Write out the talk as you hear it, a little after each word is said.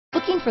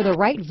Looking for the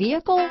right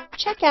vehicle?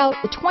 Check out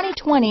the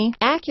 2020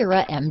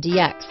 Acura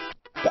MDX.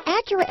 The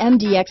Acura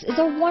MDX is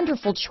a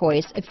wonderful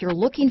choice if you're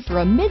looking for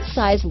a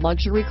mid-size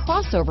luxury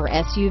crossover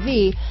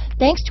SUV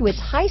thanks to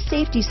its high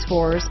safety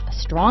scores,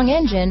 strong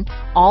engine,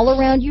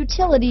 all-around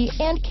utility,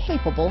 and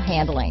capable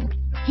handling.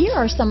 Here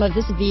are some of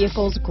this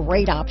vehicle's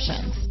great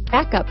options: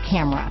 backup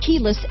camera,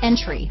 keyless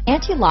entry,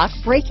 anti-lock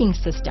braking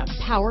system,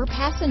 power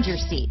passenger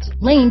seat,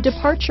 lane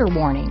departure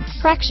warning,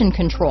 traction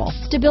control,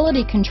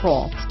 stability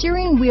control,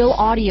 steering wheel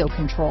audio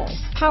controls,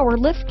 power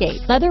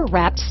liftgate,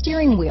 leather-wrapped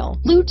steering wheel,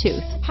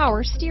 Bluetooth,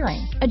 power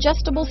steering,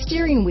 adjustable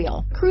steering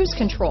wheel, cruise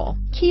control,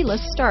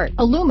 keyless start,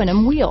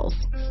 aluminum wheels,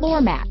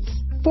 floor mats,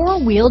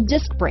 four-wheel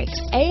disc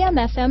brakes,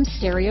 AM/FM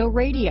stereo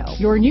radio.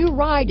 Your new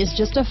ride is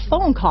just a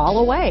phone call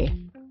away.